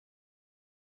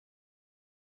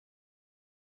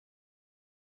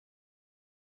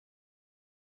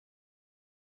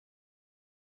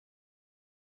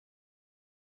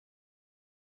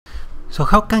So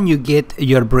how can you get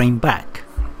your brain back?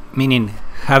 Meaning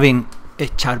having a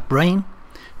sharp brain,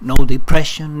 no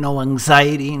depression, no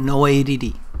anxiety, no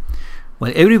ADD.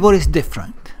 Well, everybody's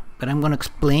different, but I'm going to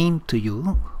explain to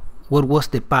you what was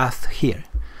the path here,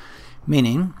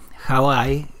 meaning how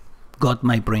I got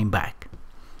my brain back.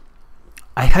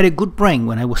 I had a good brain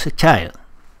when I was a child.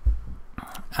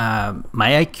 My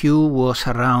IQ was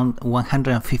around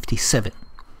 157.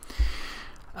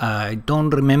 I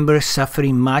don't remember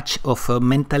suffering much of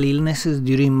mental illnesses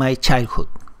during my childhood.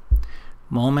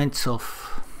 Moments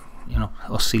of,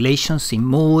 oscillations in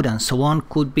mood and so on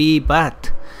could be,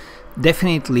 but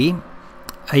definitely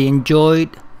I enjoyed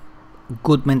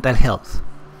good mental health.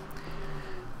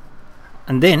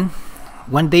 And then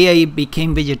one day I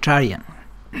became vegetarian.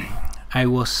 I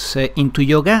was into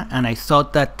yoga and I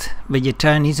thought that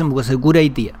vegetarianism was a good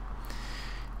idea.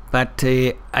 But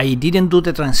I didn't do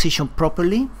the transition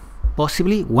properly,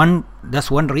 possibly. That's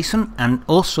one reason. And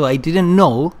also I didn't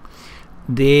know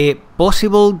the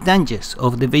possible dangers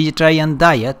of the vegetarian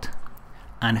diet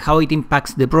and how it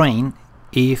impacts the brain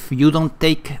if you don't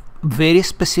take very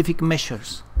specific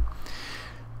measures.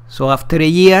 So after a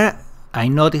year, I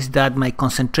noticed that my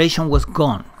concentration was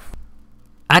gone.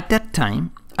 At that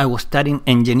time, I was studying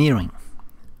engineering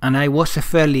and I was a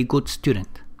fairly good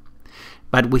student.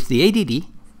 But with the ADD,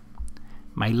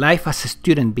 my life as a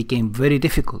student became very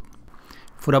difficult.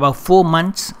 For about 4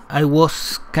 months, I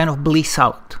was kind of blissed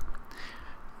out,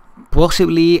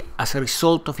 possibly as a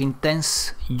result of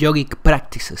intense yogic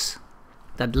practices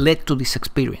that led to this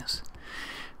experience.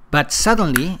 But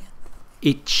suddenly,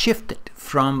 it shifted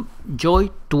from joy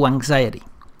to anxiety.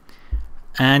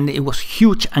 And it was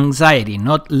huge anxiety,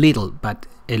 not little, but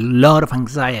a lot of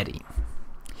anxiety.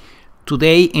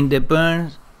 Today, in the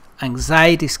Burns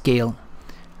anxiety scale,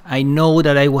 I know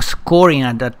that I was scoring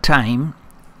at that time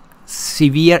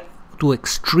severe to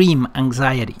extreme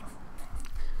anxiety.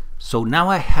 So now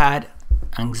I had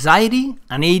anxiety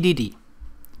and ADD,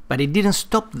 but it didn't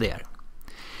stop there.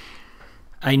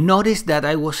 I noticed that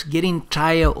I was getting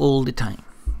tired all the time.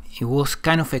 It was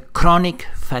kind of a chronic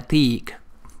fatigue,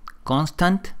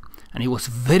 constant, and it was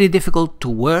very difficult to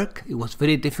work. It was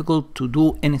very difficult to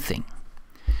do anything.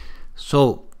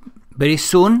 So very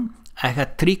soon I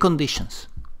had 3 conditions.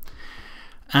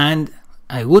 And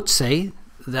I would say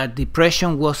that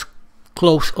depression was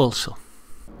close also.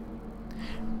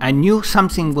 I knew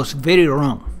something was very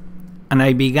wrong and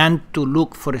I began to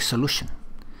look for a solution.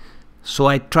 So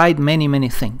I tried many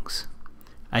things.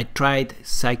 I tried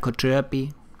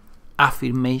psychotherapy,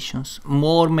 affirmations,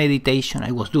 more meditation.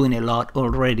 I was doing a lot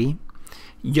already,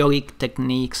 yogic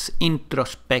techniques,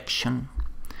 introspection,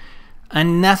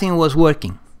 and nothing was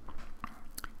working.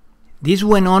 This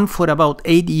went on for about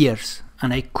 8 years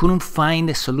and I couldn't find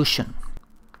a solution.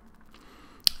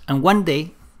 And one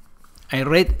day I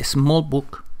read a small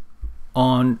book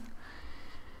on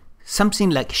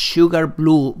something like sugar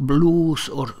blues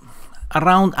or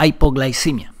around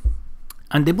hypoglycemia.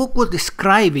 And the book was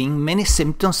describing many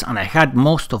symptoms and I had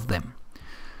most of them.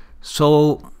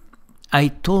 So I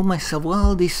told myself,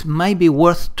 well, this might be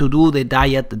worth to do the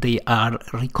diet they are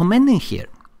recommending here.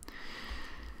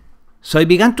 So I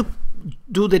began to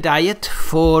do the diet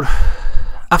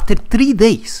after 3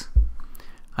 days,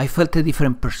 I felt a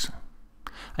different person.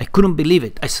 I couldn't believe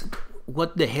it. I said,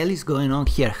 what the hell is going on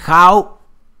here? How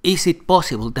is it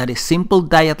possible that a simple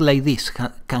diet like this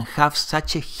can have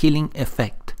such a healing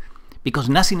effect? Because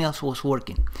nothing else was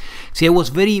working. See, I was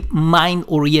very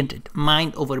mind-oriented,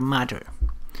 mind over matter.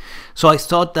 So I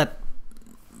thought that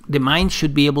the mind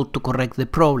should be able to correct the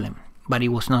problem, but it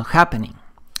was not happening.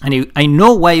 And I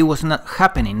know why it was not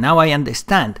happening. Now I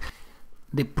understand.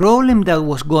 The problem that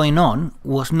was going on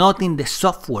was not in the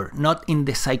software, not in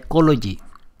the psychology,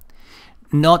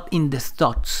 not in the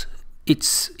thoughts.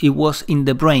 It was in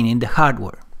the brain, in the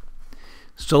hardware.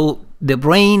 So the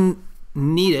brain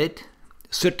needed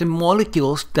certain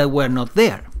molecules that were not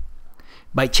there.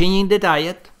 By changing the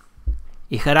diet,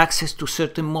 it had access to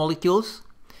certain molecules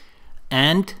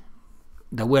and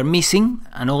that were missing,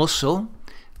 and also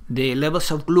the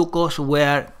levels of glucose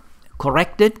were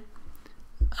corrected,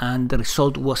 and the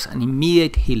result was an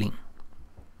immediate healing.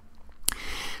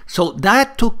 So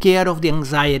that took care of the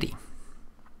anxiety,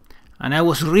 and I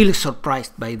was really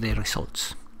surprised by the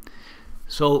results.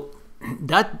 So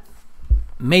that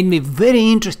made me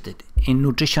very interested in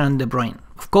nutrition and the brain,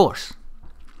 of course.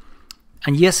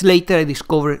 And years later I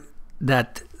discovered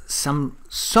that some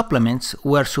supplements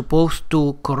were supposed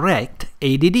to correct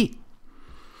ADD,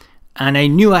 and I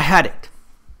knew I had it.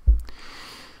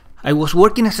 I was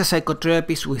working as a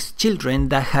psychotherapist with children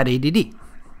that had ADD.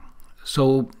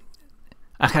 So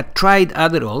I had tried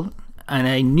Adderall and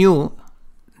I knew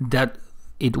that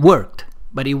it worked,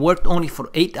 but it worked only for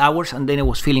 8 hours, and then I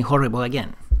was feeling horrible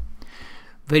again,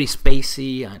 very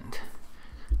spacey,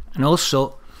 and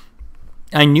also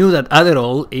I knew that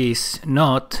Adderall is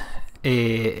not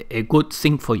a good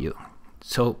thing for you.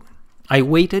 So I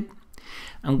waited,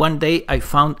 and one day I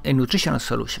found a nutritional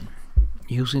solution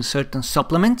using certain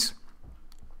supplements.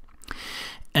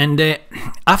 And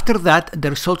after that,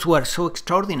 the results were so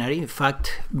extraordinary. In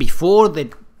fact, before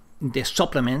the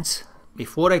supplements,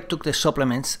 before I took the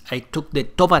supplements, I took the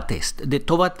TOVA test. The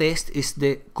TOVA test is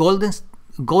the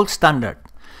gold standard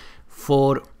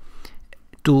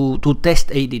to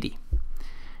test ADD.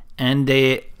 And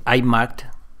I marked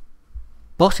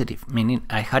positive, meaning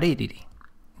I had ADD.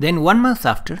 Then 1 month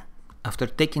after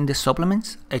taking the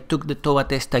supplements, I took the TOVA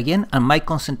test again, and my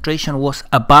concentration was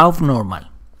above normal.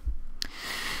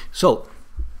 So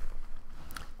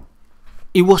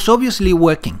it was obviously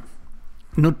working.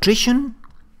 Nutrition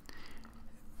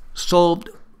solved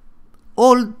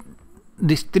all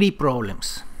these 3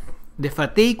 problems. The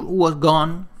fatigue was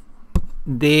gone,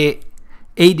 the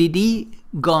ADD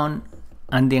gone,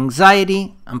 and the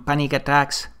anxiety and panic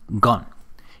attacks gone.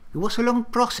 It was a long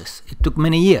process. It took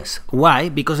many years. Why?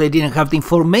 Because I didn't have the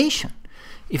information.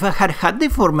 If I had had the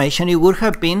information, it would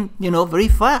have been, very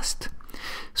fast.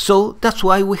 So that's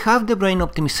why we have the Brain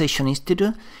Optimization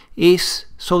Institute, is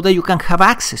so that you can have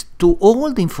access to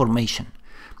all the information,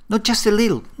 not just a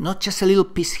little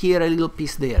piece here, a little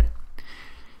piece there.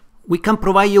 We can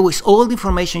provide you with all the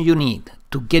information you need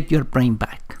to get your brain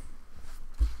back.